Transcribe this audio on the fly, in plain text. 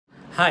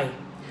Hi,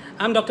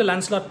 I'm Dr.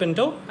 Lancelot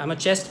Pinto. I'm a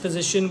chest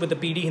physician with the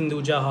PD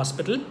Hinduja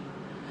Hospital.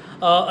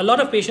 A lot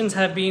of patients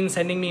have been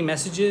sending me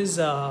messages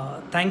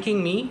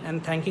thanking me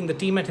and thanking the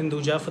team at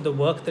Hinduja for the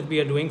work that we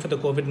are doing for the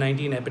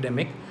COVID-19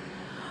 epidemic.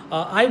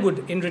 I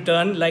would, in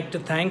return, like to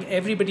thank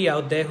everybody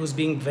out there who's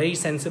being very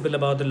sensible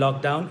about the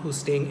lockdown, who's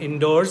staying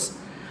indoors,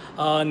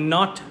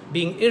 not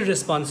being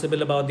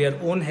irresponsible about their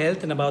own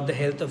health and about the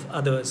health of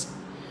others.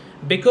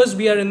 Because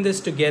we are in this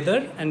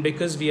together and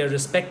because we are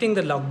respecting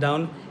the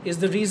lockdown is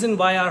the reason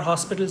why our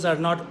hospitals are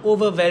not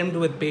overwhelmed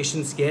with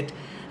patients yet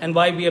and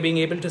why we are being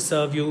able to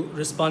serve you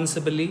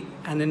responsibly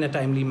and in a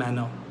timely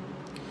manner.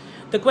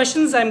 The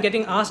questions I'm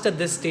getting asked at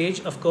this stage,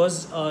 of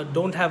course,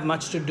 don't have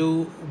much to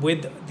do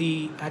with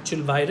the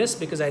actual virus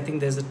because I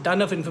think there's a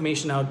ton of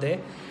information out there.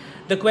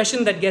 The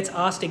question that gets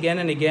asked again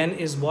and again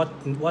is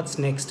what's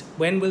next?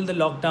 When will the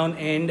lockdown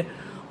end?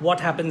 What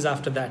happens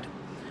after that?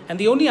 And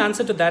the only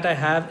answer to that I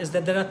have is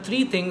that there are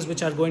three things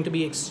which are going to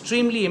be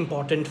extremely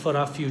important for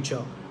our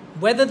future,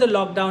 whether the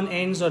lockdown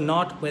ends or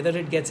not, whether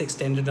it gets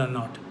extended or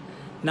not.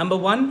 Number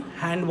one,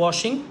 hand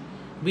washing.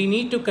 We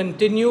need to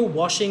continue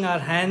washing our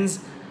hands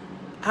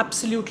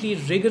absolutely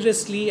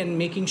rigorously and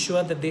making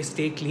sure that they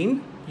stay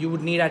clean. You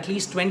would need at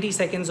least 20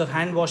 seconds of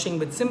hand washing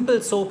with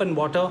simple soap and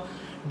water.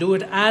 Do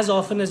it as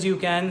often as you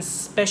can,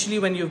 especially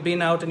when you've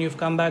been out and you've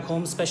come back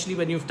home, especially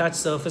when you've touched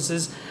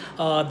surfaces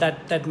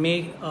that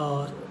may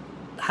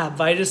have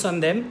virus on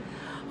them.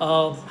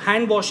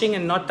 Hand washing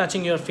and not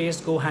touching your face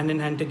go hand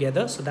in hand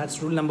together. So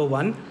that's rule number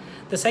one.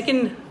 The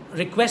second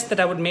request that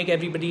I would make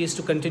everybody is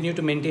to continue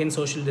to maintain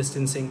social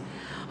distancing.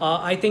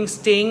 I think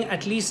staying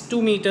at least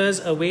 2 meters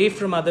away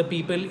from other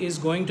people is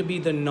going to be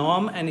the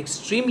norm and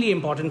extremely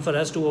important for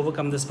us to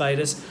overcome this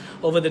virus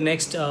over the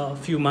next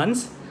few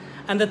months.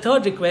 And the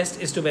third request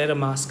is to wear a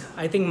mask.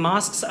 I think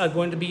masks are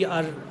going to be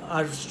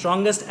our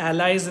strongest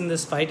allies in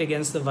this fight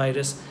against the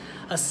virus.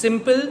 A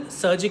simple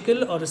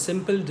surgical or a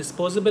simple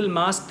disposable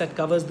mask that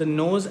covers the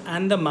nose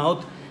and the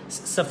mouth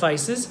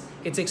suffices.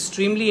 It's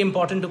extremely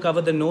important to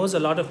cover the nose. A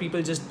lot of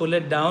people just pull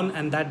it down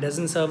and that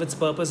doesn't serve its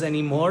purpose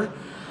anymore.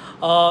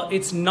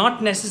 It's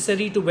not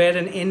necessary to wear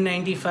an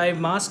N95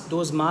 mask.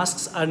 Those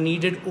masks are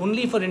needed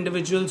only for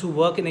individuals who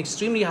work in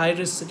extremely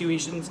high-risk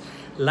situations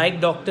like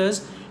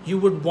doctors. You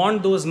would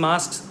want those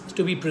masks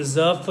to be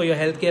preserved for your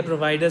healthcare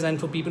providers and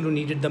for people who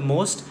need it the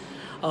most.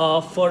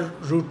 For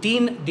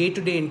routine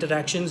day-to-day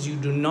interactions, you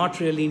do not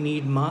really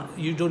need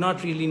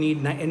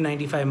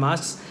N95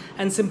 masks,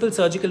 and simple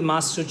surgical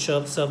masks should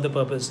serve the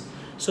purpose.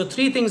 So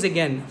three things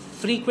again: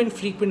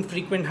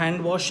 frequent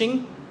hand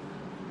washing,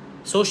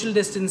 social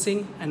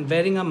distancing, and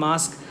wearing a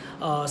mask,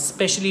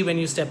 especially when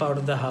you step out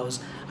of the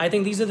house. I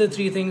think these are the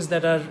three things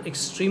that are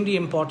extremely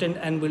important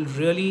and will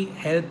really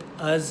help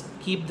us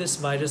keep this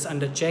virus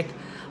under check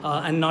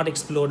and not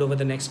explode over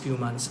the next few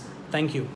months. Thank you.